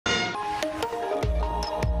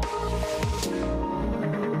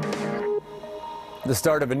The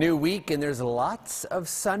start of a new week, and there's lots of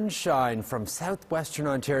sunshine from southwestern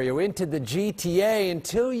Ontario into the GTA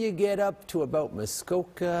until you get up to about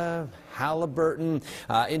Muskoka, Haliburton,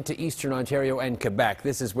 into eastern Ontario and Quebec.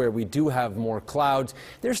 This is where we do have more clouds.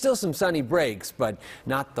 There's still some sunny breaks, but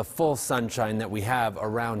not the full sunshine that we have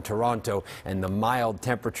around Toronto, and the mild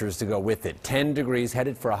temperatures to go with it. 10 degrees,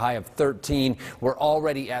 headed for a high of 13. We're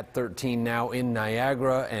already at 13 now in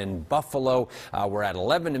Niagara and Buffalo. We're at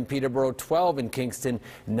 11 in Peterborough, 12 in Kingston,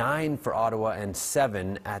 9 for Ottawa, and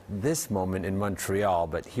 7 at this moment in Montreal.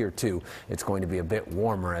 But here too, it's going to be a bit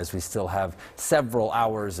warmer as we still have several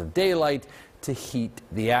hours of daylight to heat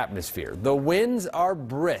the atmosphere. The winds are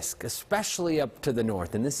brisk, especially up to the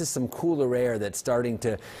north, and this is some cooler air that's starting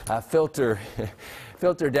to filter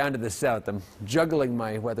down to the south. I'm juggling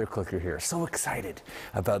my weather clicker here. So excited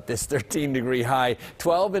about this 13-degree high.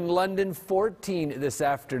 12 in London, 14 this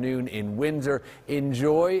afternoon in Windsor.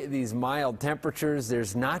 Enjoy these mild temperatures.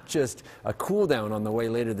 There's not just a cool down on the way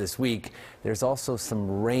later this week. There's also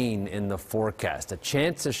some rain in the forecast. A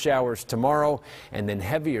chance of showers tomorrow and then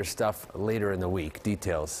heavier stuff later in the week.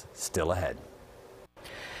 Details still ahead.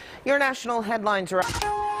 Your national headlines are...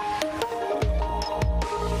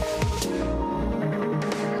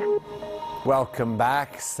 Welcome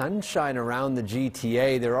back. Sunshine around the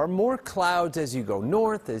GTA. There are more clouds as you go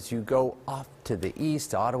north, as you go off to the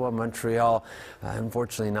east. Ottawa, Montreal,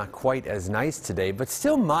 unfortunately not quite as nice today, but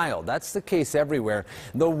still mild. That's the case everywhere.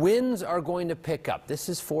 The winds are going to pick up. This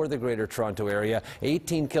is for the Greater Toronto Area,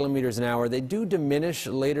 18 kilometers an hour. They do diminish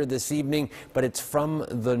later this evening, but it's from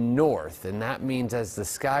the north, and that means as the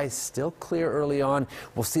skies still clear early on,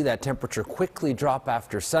 we'll see that temperature quickly drop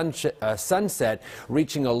after sunset,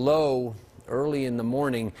 reaching a low early in the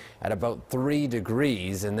morning at about 3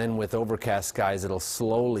 degrees, and then with overcast skies it'll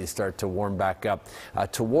slowly start to warm back up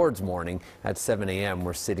towards morning. At 7 a.m.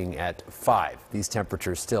 we're sitting at 5. These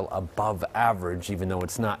temperatures still above average, even though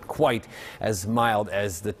it's not quite as mild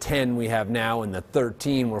as the 10 we have now and the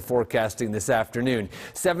 13 we're forecasting this afternoon.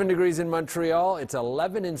 7 degrees in Montreal, it's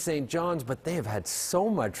 11 in St. John's, but they have had so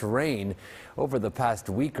much rain over the past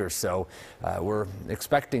week or so. We're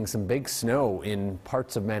expecting some big snow in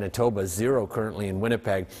parts of Manitoba. 0 currently in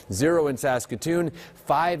Winnipeg, 0 in Saskatoon,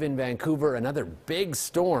 5 in Vancouver. Another big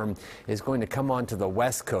storm is going to come onto the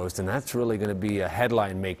west coast, and that's really going to be a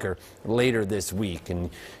headline maker later this week. And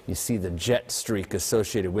you see the jet streak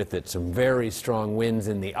associated with it. Some very strong winds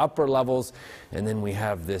in the upper levels, and then we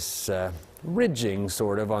have this ridging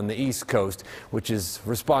sort of on the east coast, which is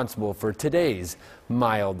responsible for today's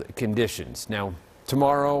mild conditions. Now,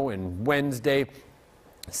 tomorrow and Wednesday,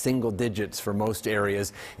 single digits for most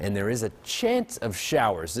areas, and there is a chance of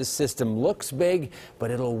showers. This system looks big, but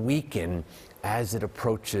it'll weaken as it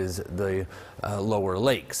approaches the lower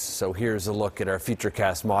lakes. So here's a look at our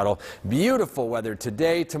Futurecast model. Beautiful weather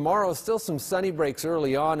today. Tomorrow, still some sunny breaks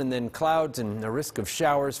early on, and then clouds and a risk of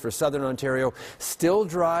showers for southern Ontario. Still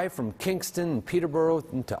dry from Kingston and Peterborough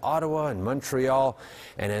into Ottawa and Montreal.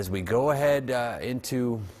 And as we go ahead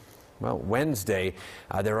into, well, Wednesday,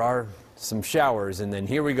 there are some showers, and then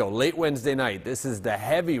here we go, late Wednesday night. This is the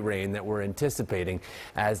heavy rain that we're anticipating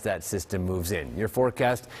as that system moves in. Your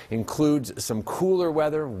forecast includes some cooler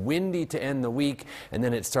weather, windy to end the week, and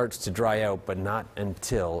then it starts to dry out, but not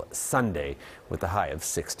until Sunday with a high of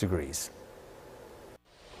 6 degrees.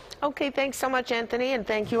 Okay, thanks so much, Anthony, and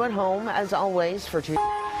thank you at home, as always, for tuning.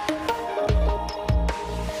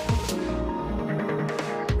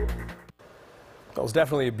 Well, it's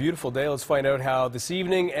definitely a beautiful day. Let's find out how this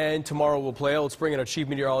evening and tomorrow will play out. Let's bring in our chief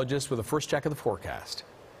meteorologist with a first check of the forecast.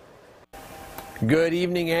 Good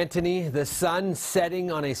evening, Anthony. The sun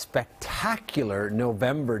setting on a spectacular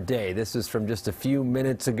November day. This is from just a few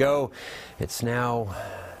minutes ago. It's now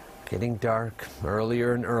getting dark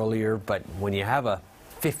earlier and earlier, but when you have a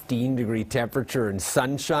 15-degree temperature and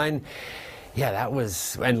sunshine, yeah, that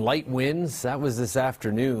was, and light winds, that was this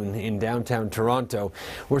afternoon in downtown Toronto.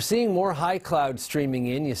 We're seeing more high clouds streaming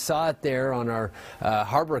in. You saw it there on our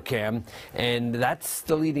harbor cam, and that's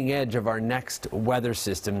the leading edge of our next weather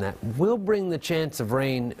system that will bring the chance of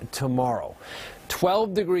rain tomorrow.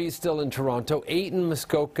 12 degrees still in Toronto, 8 in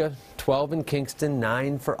Muskoka, 12 in Kingston,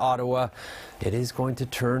 9 for Ottawa. It is going to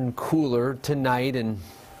turn cooler tonight and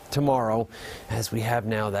tomorrow as we have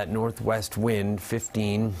now that northwest wind,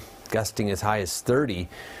 15, gusting as high as 30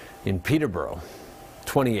 in Peterborough,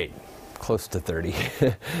 28 close to 30.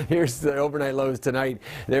 Here's the overnight lows tonight.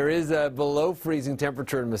 There is a below freezing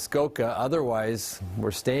temperature in Muskoka. Otherwise,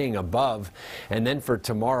 we're staying above. And then for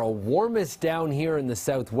tomorrow, warmest down here in the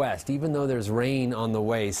southwest, even though there's rain on the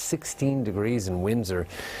way. 16 degrees in Windsor,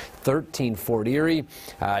 13 Fort Erie,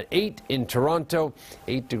 8 in Toronto,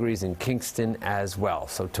 8 degrees in Kingston as well.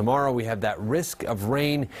 So tomorrow we have that risk of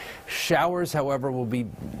rain. Showers, however, will be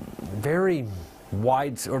very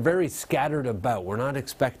wide or very scattered about. We're not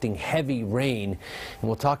expecting heavy rain, and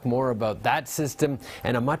we'll talk more about that system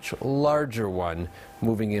and a much larger one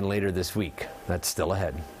moving in later this week. That's still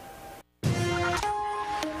ahead.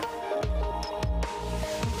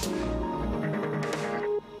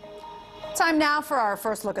 Time now for our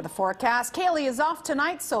first look at the forecast. Kaylee is off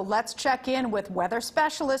tonight, so let's check in with weather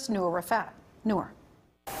specialist Noor Rafat. Noor.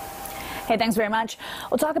 Hey, thanks very much.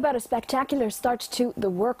 We'll talk about a spectacular start to the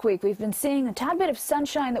work week. We've been seeing a tad bit of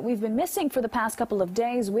sunshine that we've been missing for the past couple of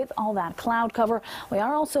days with all that cloud cover. We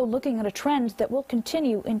are also looking at a trend that will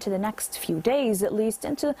continue into the next few days, at least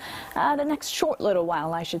into the next short little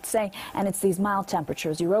while, I should say. And it's these mild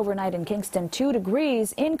temperatures. Your overnight in Kingston, 2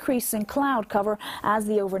 degrees, increase in cloud cover as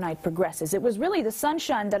the overnight progresses. It was really the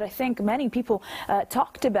sunshine that I think many people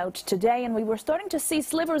talked about today, and we were starting to see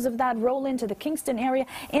slivers of that roll into the Kingston area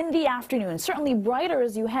in the afternoon. Certainly brighter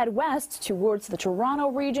as you head west towards the Toronto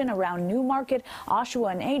region, around Newmarket,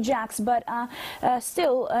 Oshawa and Ajax, but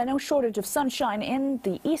still no shortage of sunshine in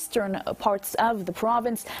the eastern parts of the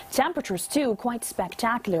province. Temperatures too quite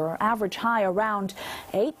spectacular. Our average high around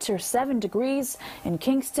 8 or 7 degrees in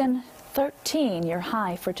Kingston. 13 your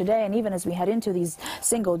high for today, and even as we head into these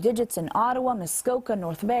single digits in Ottawa, Muskoka,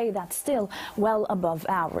 North Bay, that's still well above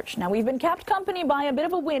average. Now, we've been kept company by a bit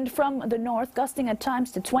of a wind from the north, gusting at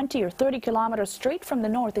times to 20 or 30 kilometers straight from the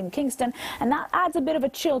north in Kingston, and that adds a bit of a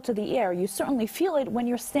chill to the air. You certainly feel it when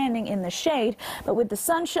you're standing in the shade, but with the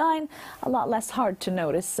sunshine, a lot less hard to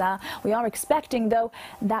notice. We are expecting, though,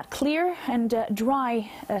 that clear and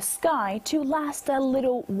dry sky to last a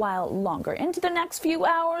little while longer. Into the next few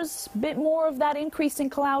hours, bit more of that increase in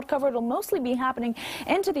cloud cover. It'll mostly be happening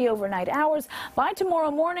into the overnight hours. By tomorrow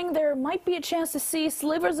morning, there might be a chance to see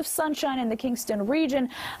slivers of sunshine in the Kingston region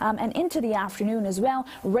and into the afternoon as well.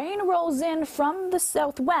 Rain rolls in from the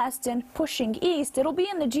southwest and pushing east. It'll be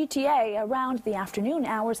in the GTA around the afternoon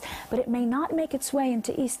hours, but it may not make its way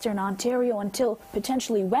into eastern Ontario until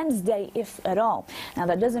potentially Wednesday, if at all. Now,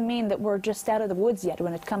 that doesn't mean that we're just out of the woods yet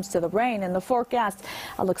when it comes to the rain in the forecast.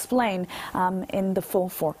 I'll explain in the full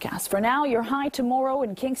forecast. For now, your high tomorrow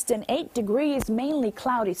in Kingston, 8 degrees, mainly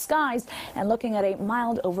cloudy skies, and looking at a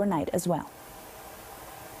mild overnight as well.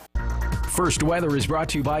 First Weather is brought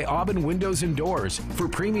to you by Aubin Windows and Doors. For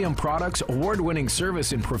premium products, award-winning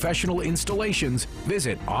service, and professional installations,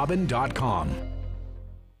 visit aubin.com.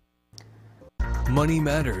 Money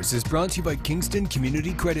Matters is brought to you by Kingston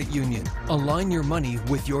Community Credit Union. Align your money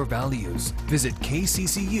with your values. Visit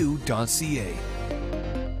kccu.ca.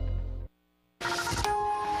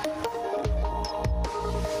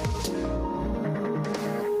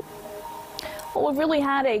 We've really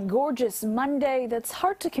had a gorgeous Monday that's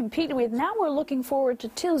hard to compete with. Now we're looking forward to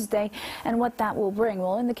Tuesday and what that will bring.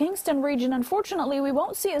 Well, in the Kingston region, unfortunately, we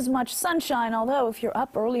won't see as much sunshine, although if you're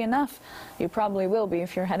up early enough, you probably will be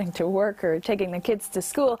if you're heading to work or taking the kids to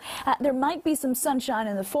school. There might be some sunshine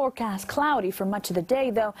in the forecast, cloudy for much of the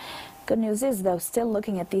day, though. Good news is, though, still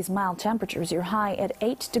looking at these mild temperatures. You're high at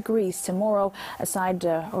 8 degrees tomorrow,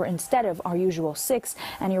 instead of our usual 6,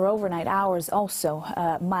 and your overnight hours also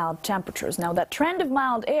mild temperatures. Now, that trend of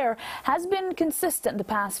mild air has been consistent the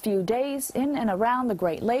past few days in and around the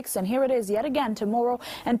Great Lakes, and here it is yet again tomorrow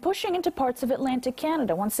and pushing into parts of Atlantic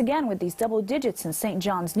Canada. Once again, with these double digits in St.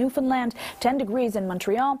 John's, Newfoundland, 10 degrees in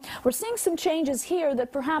Montreal. We're seeing some changes here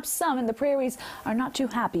that perhaps some in the prairies are not too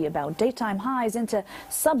happy about. Daytime highs into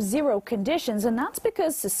sub-zero conditions, and that's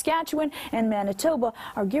because Saskatchewan and Manitoba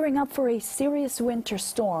are gearing up for a serious winter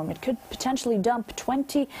storm. It could potentially dump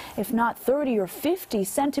 20, if not 30 or 50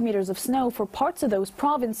 centimeters of snow for parts of those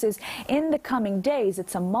provinces in the coming days.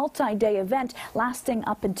 It's a multi-day event lasting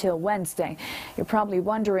up until Wednesday. You're probably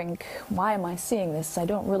wondering, why am I seeing this? I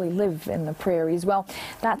don't really live in the prairies. Well,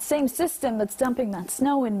 that same system that's dumping that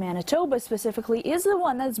snow in Manitoba specifically is the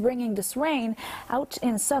one that's bringing this rain out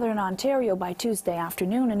in southern Ontario by Tuesday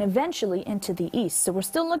afternoon and eventually into the east. So we're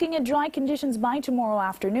still looking at dry conditions by tomorrow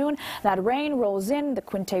afternoon. That rain rolls in the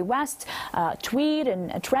Quinte West, Tweed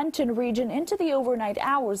and Trenton region into the overnight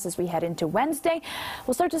hours as we head into Wednesday. Wednesday,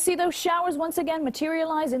 we'll start to see those showers once again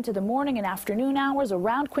materialize into the morning and afternoon hours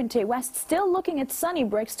around Quinte West. Still looking at sunny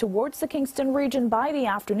breaks towards the Kingston region by the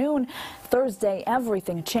afternoon. Thursday,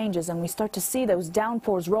 everything changes and we start to see those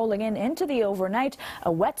downpours rolling into the overnight.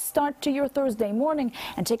 A wet start to your Thursday morning.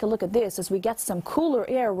 And take a look at this. As we get some cooler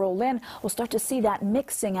air roll in, we'll start to see that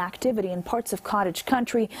mixing activity in parts of cottage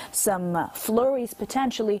country. Some flurries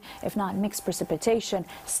potentially, if not mixed precipitation.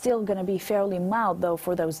 Still going to be fairly mild though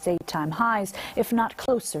for those daytime highs, if not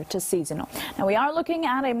closer to seasonal. Now we are looking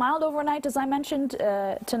at a mild overnight, as I mentioned,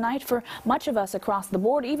 tonight for much of us across the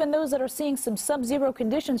board. Even those that are seeing some sub-zero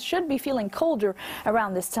conditions should be feeling colder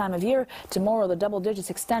around this time of year. Tomorrow the double digits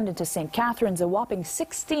extend into St. Catharines, a whopping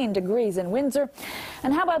 16 degrees in Windsor.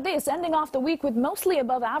 And how about this, ending off the week with mostly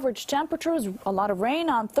above average temperatures, a lot of rain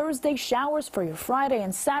on Thursday, showers for your Friday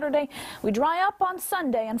and Saturday. We dry up on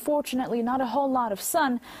Sunday, unfortunately not a whole lot of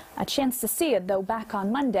sun. A chance to see it though back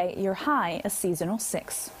on Monday, your high a seasonal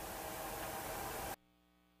 6.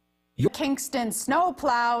 Kingston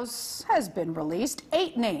snowplows has been released.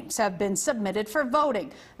 8 names have been submitted for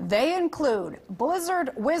voting. They include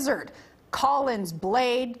Blizzard Wizard, Collins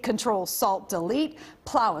Blade, Control Salt Delete,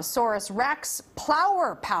 Plowosaurus Rex,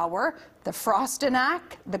 Plower Power, the Frostenac,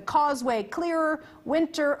 the Causeway Clearer,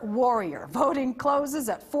 Winter Warrior. Voting closes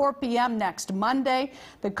at 4 p.m. next Monday.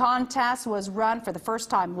 The contest was run for the first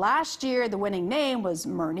time last year. The winning name was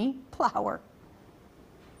Murney Plower.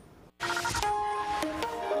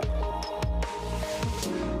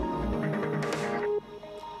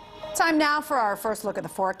 Time now for our first look at the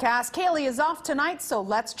forecast. Kaylee is off tonight, so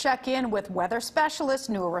let's check in with weather specialist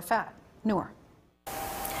Noor Rafat. Noor.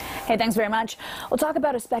 Hey, thanks very much. We'll talk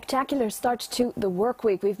about a spectacular start to the work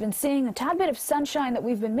week. We've been seeing a tad bit of sunshine that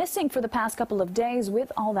we've been missing for the past couple of days with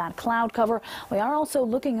all that cloud cover. We are also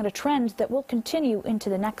looking at a trend that will continue into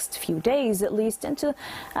the next few days, at least into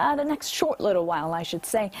the next short little while, I should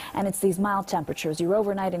say. And it's these mild temperatures. Your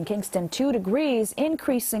overnight in Kingston, 2 degrees,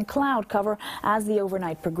 increase in cloud cover as the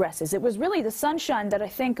overnight progresses. It was really the sunshine that I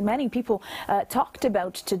think many people talked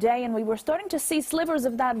about today, and we were starting to see slivers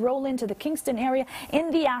of that roll into the Kingston area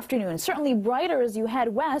in the afternoon. Certainly brighter as you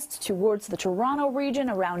head west towards the Toronto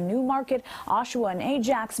region, around Newmarket, Oshawa and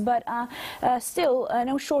Ajax, but still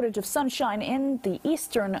no shortage of sunshine in the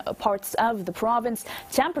eastern parts of the province.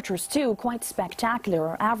 Temperatures too quite spectacular.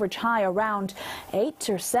 Our average high around 8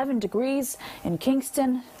 or 7 degrees in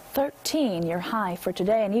Kingston. 13 your high for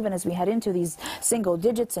today, and even as we head into these single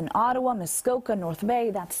digits in Ottawa, Muskoka, North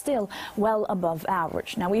Bay, that's still well above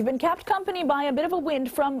average. Now we've been kept company by a bit of a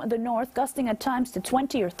wind from the north, gusting at times to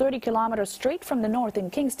 20 or 30 kilometers straight from the north in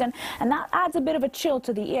Kingston, and that adds a bit of a chill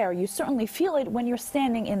to the air. You certainly feel it when you're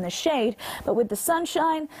standing in the shade, but with the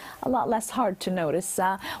sunshine, a lot less hard to notice.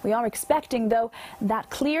 We are expecting though that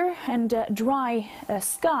clear and dry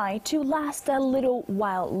sky to last a little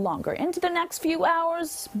while longer. Into the next few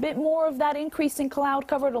hours, bit more of that increase in cloud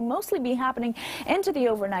cover. It'll mostly be happening into the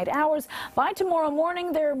overnight hours. By tomorrow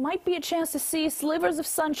morning, there might be a chance to see slivers of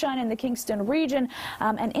sunshine in the Kingston region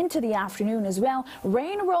and into the afternoon as well.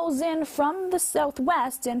 Rain rolls in from the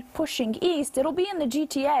southwest and pushing east. It'll be in the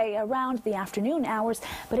GTA around the afternoon hours,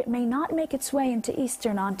 but it may not make its way into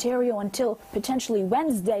eastern Ontario until potentially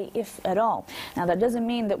Wednesday, if at all. Now, that doesn't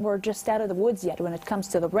mean that we're just out of the woods yet when it comes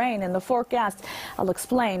to the rain in the forecast. I'll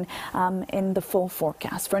explain in the full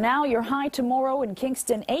forecast. For now, your high tomorrow in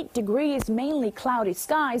Kingston, 8 degrees, mainly cloudy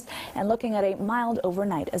skies, and looking at a mild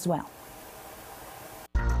overnight as well.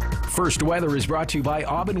 First Weather is brought to you by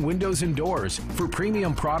Aubin Windows and Doors. For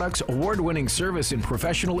premium products, award-winning service, and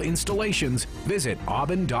professional installations, visit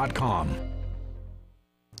aubin.com.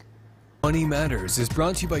 Money Matters is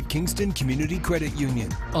brought to you by Kingston Community Credit Union.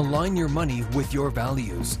 Align your money with your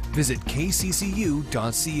values. Visit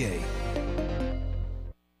kccu.ca.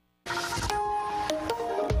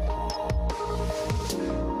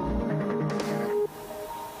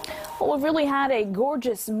 Well, we've really had a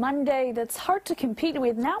gorgeous Monday that's hard to compete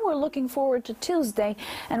with. Now we're looking forward to Tuesday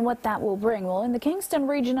and what that will bring. Well, in the Kingston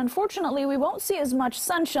region, unfortunately, we won't see as much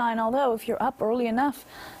sunshine, although if you're up early enough,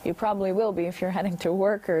 you probably will be if you're heading to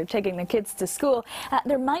work or taking the kids to school.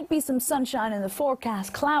 There might be some sunshine in the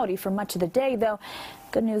forecast, cloudy for much of the day, though.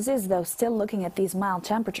 Good news is, though, still looking at these mild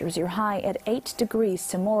temperatures. You're high at 8 degrees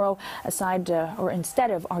tomorrow, or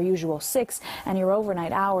instead of our usual 6, and your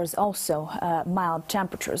overnight hours also mild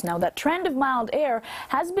temperatures. Now, that trend of mild air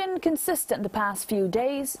has been consistent the past few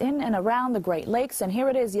days in and around the Great Lakes, and here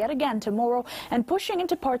it is yet again tomorrow, and pushing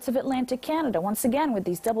into parts of Atlantic Canada once again with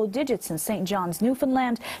these double digits in St. John's,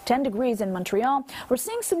 Newfoundland, 10 degrees in Montreal. We're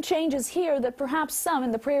seeing some changes here that perhaps some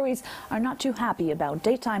in the prairies are not too happy about.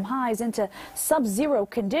 Daytime highs into sub-zero sub-zero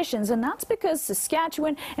conditions, and that's because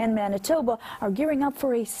Saskatchewan and Manitoba are gearing up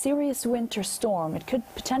for a serious winter storm. It could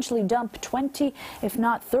potentially dump 20, if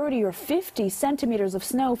not 30 or 50 centimeters of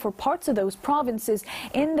snow for parts of those provinces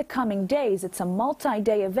in the coming days. It's a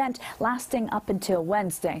multi-day event lasting up until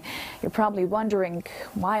Wednesday. You're probably wondering,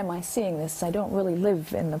 why am I seeing this? I don't really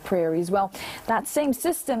live in the prairies. Well, that same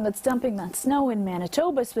system that's dumping that snow in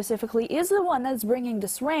Manitoba specifically is the one that's bringing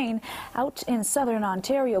this rain out in southern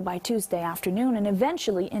Ontario by Tuesday afternoon and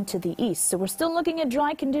eventually into the east. So we're still looking at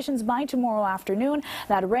dry conditions by tomorrow afternoon.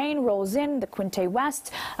 That rain rolls in the Quinte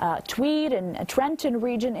West, Tweed and Trenton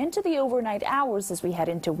region into the overnight hours as we head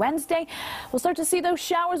into Wednesday. We'll start to see those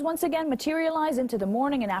showers once again materialize into the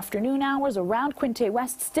morning and afternoon hours around Quinte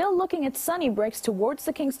West. Still looking at sunny breaks towards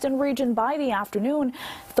the Kingston region by the afternoon.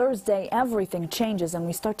 Thursday, everything changes and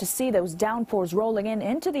we start to see those downpours rolling in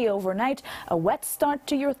into the overnight. A wet start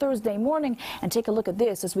to your Thursday morning, and take a look at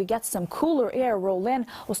this. As we get some cooler air roll in,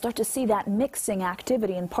 we'll start to see that mixing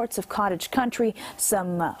activity in parts of cottage country.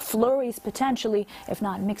 Some flurries potentially, if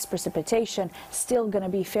not mixed precipitation. Still going to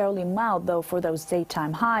be fairly mild though for those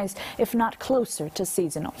daytime highs, if not closer to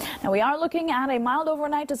seasonal. Now we are looking at a mild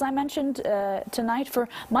overnight, as I mentioned, tonight for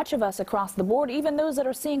much of us across the board. Even those that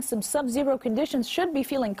are seeing some sub-zero conditions should be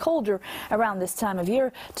feeling colder around this time of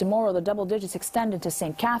year. Tomorrow the double digits extend into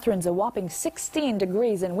St. Catharines, a whopping 16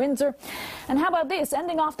 degrees in Windsor. And how about this,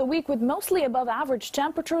 ending off the week with mostly above average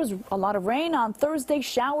temperatures, a lot of rain on Thursday,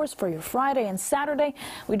 showers for your Friday and Saturday.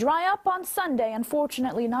 We dry up on Sunday,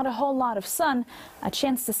 unfortunately not a whole lot of sun. A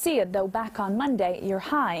chance to see it though back on Monday, your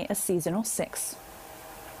high a seasonal 6.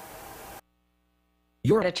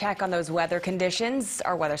 To check on those weather conditions,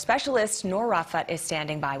 our weather specialist Noor Rafat is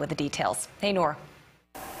standing by with the details. Hey Noor.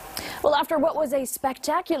 Well, after what was a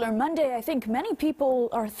spectacular Monday, I think many people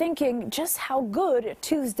are thinking just how good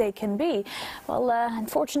Tuesday can be. Well,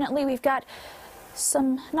 unfortunately, we've got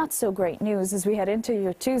some not so great news as we head into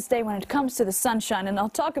your Tuesday when it comes to the sunshine, and I'll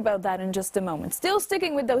talk about that in just a moment. Still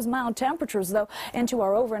sticking with those mild temperatures though into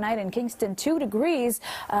our overnight in Kingston, 2 degrees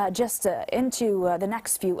into the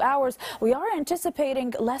next few hours. We are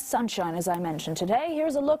anticipating less sunshine, as I mentioned today.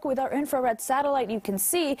 Here's a look with our infrared satellite. You can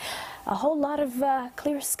see a whole lot of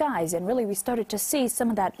clear skies, and really we started to see some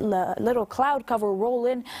of that little cloud cover roll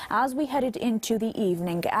in as we headed into the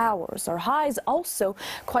evening hours. Our highs also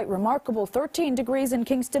quite remarkable, 13 degrees in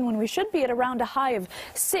Kingston when we should be at around a high of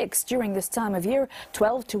 6 during this time of year,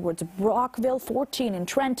 12 towards Brockville, 14 in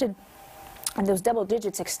Trenton. And those double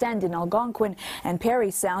digits extend in Algonquin and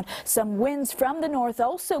Parry Sound. Some winds from the north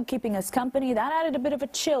also keeping us company. That added a bit of a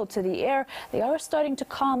chill to the air. They are starting to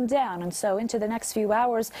calm down, and so into the next few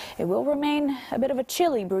hours it will remain a bit of a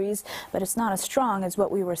chilly breeze, but it's not as strong as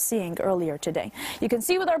what we were seeing earlier today. You can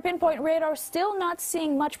see with our pinpoint radar still not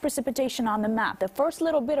seeing much precipitation on the map. The first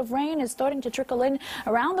little bit of rain is starting to trickle in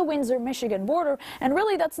around the Windsor-Michigan border, and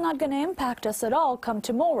really that's not going to impact us at all come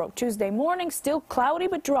tomorrow. Tuesday morning still cloudy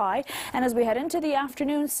but dry, and as we head into the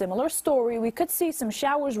afternoon, similar story. We could see some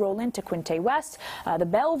showers roll into Quinte West, the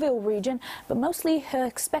Belleville region, but mostly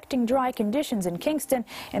expecting dry conditions in Kingston.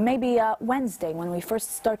 And maybe Wednesday when we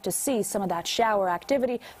first start to see some of that shower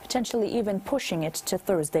activity, potentially even pushing it to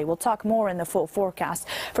Thursday. We'll talk more in the full forecast.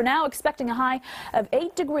 For now, expecting a high of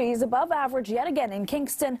 8 degrees above average yet again in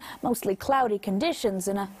Kingston, mostly cloudy conditions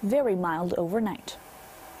and a very mild overnight.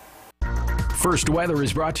 First Weather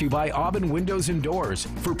is brought to you by Aubin Windows and Doors.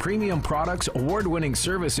 For premium products, award-winning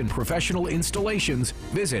service, and professional installations,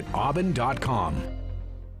 visit aubin.com.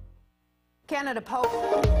 Canada Post.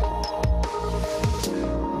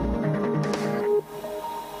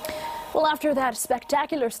 Well, after that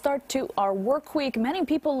spectacular start to our work week, many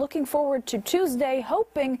people looking forward to Tuesday,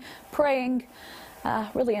 hoping, praying,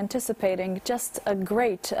 really anticipating just a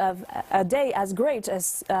day as great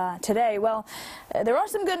as today. Well, there are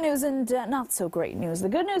some good news and not so great news. The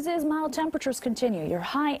good news is mild temperatures continue. Your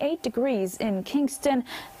high 8 degrees in Kingston.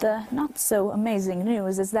 The not so amazing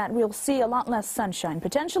news is that we'll see a lot less sunshine,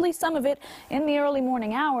 potentially some of it in the early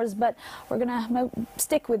morning hours, but we're going to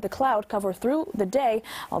stick with the cloud cover through the day,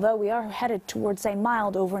 although we are headed towards a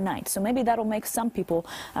mild overnight. So maybe that'll make some people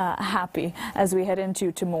happy as we head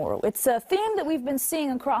into tomorrow. It's a theme that we've been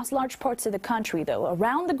seeing across large parts of the country, though,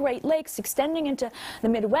 around the Great Lakes, extending into the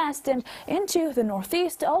Midwest and into the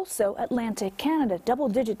Northeast, also Atlantic Canada.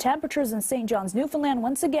 Double-digit temperatures in St. John's, Newfoundland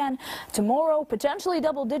once again tomorrow, potentially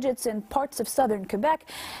double digits in parts of southern Quebec.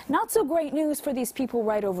 Not so great news for these people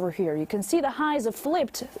right over here. You can see the highs have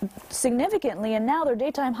flipped significantly, and now their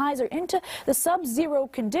daytime highs are into the sub-zero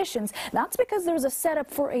conditions. That's because there's a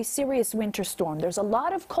setup for a serious winter storm. There's a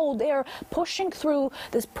lot of cold air pushing through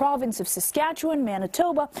this province of Saskatchewan, Saskatchewan,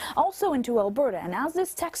 Manitoba, also into Alberta. And as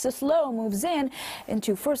this Texas low moves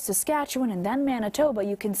into first Saskatchewan and then Manitoba,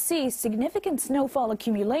 you can see significant snowfall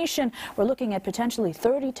accumulation. We're looking at potentially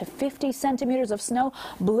 30 to 50 centimeters of snow,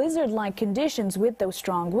 blizzard-like conditions with those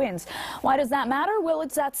strong winds. Why does that matter? Well,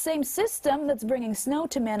 it's that same system that's bringing snow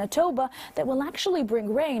to Manitoba that will actually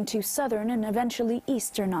bring rain to southern and eventually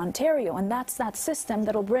eastern Ontario. And that's that system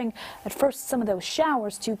that'll bring at first some of those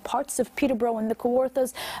showers to parts of Peterborough and the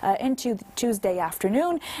Kawarthas into Tuesday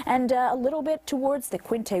afternoon, and a little bit towards the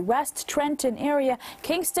Quinte West, Trenton area.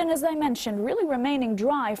 Kingston, as I mentioned, really remaining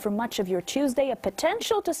dry for much of your Tuesday. A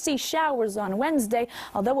potential to see showers on Wednesday,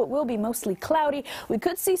 although it will be mostly cloudy. We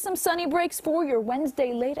could see some sunny breaks for your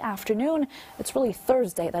Wednesday late afternoon. It's really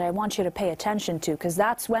Thursday that I want you to pay attention to, because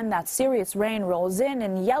that's when that serious rain rolls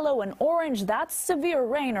in yellow and orange. That's severe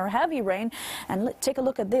rain or heavy rain. And take a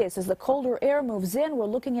look at this. As the colder air moves in, we're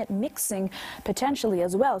looking at mixing potentially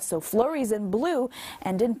as well. So flurries in blue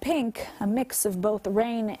and in pink, a mix of both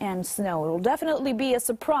rain and snow. It will definitely be a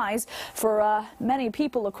surprise for many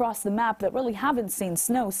people across the map that really haven't seen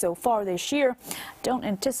snow so far this year. Don't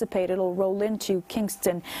anticipate it'll roll into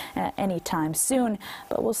Kingston anytime soon,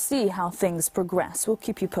 but we'll see how things progress. We'll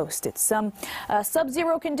keep you posted. Some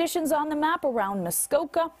sub-zero conditions on the map around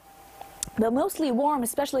Muskoka, but mostly warm,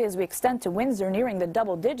 especially as we extend to Windsor, nearing the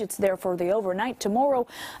double digits there for the overnight. Tomorrow,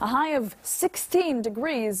 a high of 16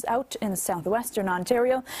 degrees out in southwestern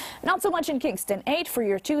Ontario. Not so much in Kingston. 8 for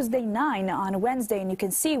your Tuesday, 9 on Wednesday. And you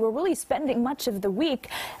can see we're really spending much of the week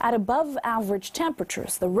at above average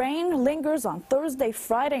temperatures. The rain lingers on Thursday,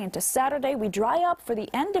 Friday into Saturday. We dry up for the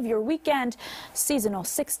end of your weekend. Seasonal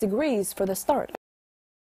 6 degrees for the start.